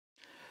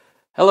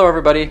Hello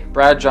everybody,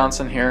 Brad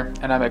Johnson here,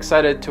 and I'm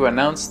excited to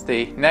announce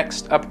the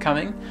next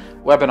upcoming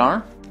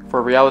webinar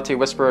for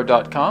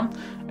realitywhisperer.com,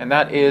 and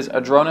that is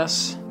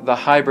Adronis, the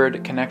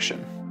hybrid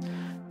connection.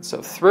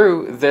 So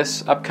through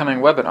this upcoming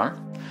webinar,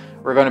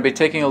 we're going to be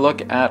taking a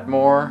look at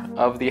more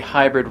of the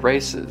hybrid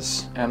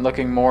races and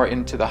looking more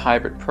into the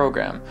hybrid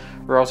program.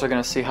 We're also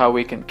going to see how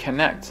we can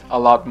connect a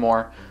lot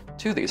more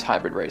to these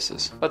hybrid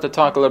races. But to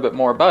talk a little bit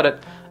more about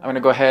it, I'm going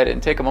to go ahead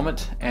and take a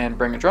moment and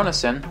bring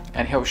Adronis in,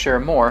 and he'll share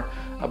more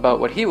about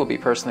what he will be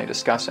personally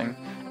discussing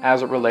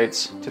as it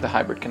relates to the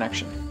hybrid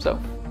connection. So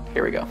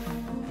here we go.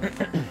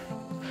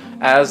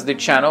 As the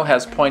channel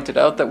has pointed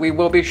out, that we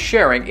will be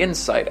sharing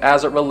insight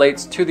as it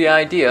relates to the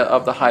idea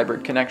of the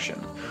hybrid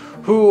connection.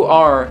 Who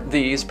are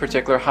these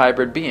particular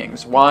hybrid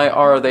beings? Why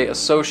are they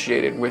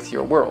associated with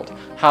your world?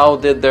 How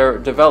did their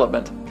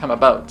development come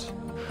about?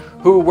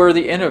 Who were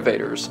the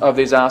innovators of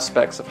these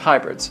aspects of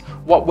hybrids?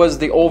 What was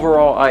the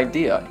overall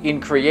idea in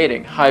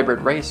creating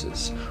hybrid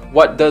races?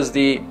 What does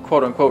the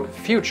quote-unquote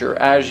future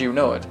as you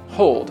know it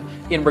hold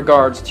in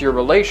regards to your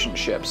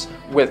relationships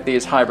with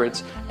these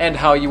hybrids, and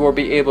how you will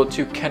be able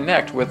to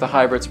connect with the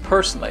hybrids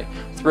personally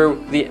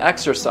through the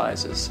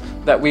exercises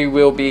that we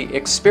will be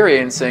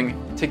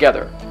experiencing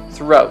together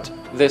throughout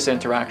this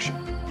interaction.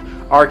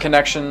 Our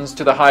connections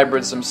to the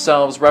hybrids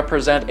themselves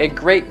represent a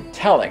great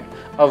telling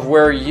of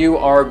where you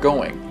are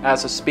going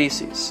as a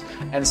species,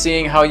 and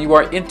seeing how you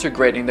are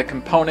integrating the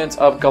components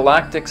of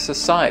galactic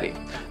society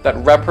that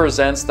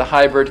represents the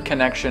hybrid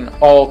connection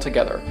all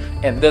together.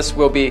 And this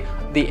will be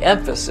the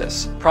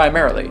emphasis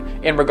primarily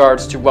in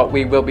regards to what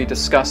we will be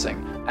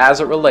discussing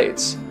as it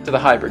relates to the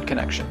hybrid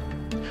connection.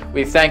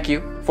 We thank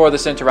you for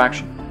this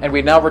interaction, and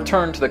we now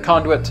return to the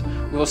conduit.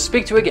 We will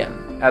speak to you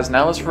again, as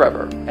now is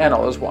forever, and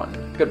all is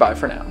one. Goodbye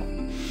for now.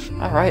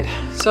 Alright,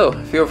 so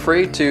feel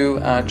free to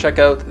check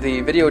out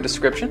the video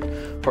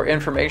description for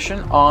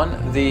information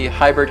on the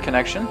hybrid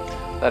connection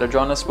that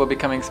Adronis will be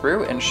coming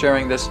through and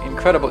sharing this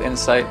incredible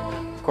insight.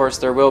 Of course,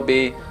 there will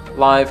be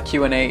live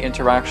Q&A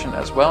interaction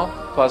as well,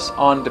 plus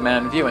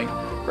on-demand viewing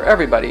for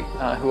everybody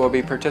who will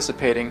be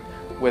participating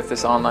with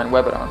this online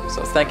webinar.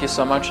 So thank you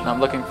so much, and I'm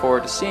looking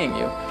forward to seeing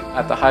you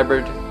at the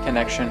Hybrid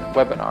Connection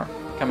webinar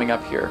coming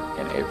up here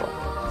in April.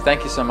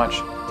 Thank you so much.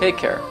 Take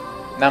care.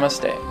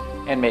 Namaste,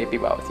 and may it be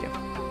well with you.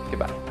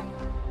 Goodbye.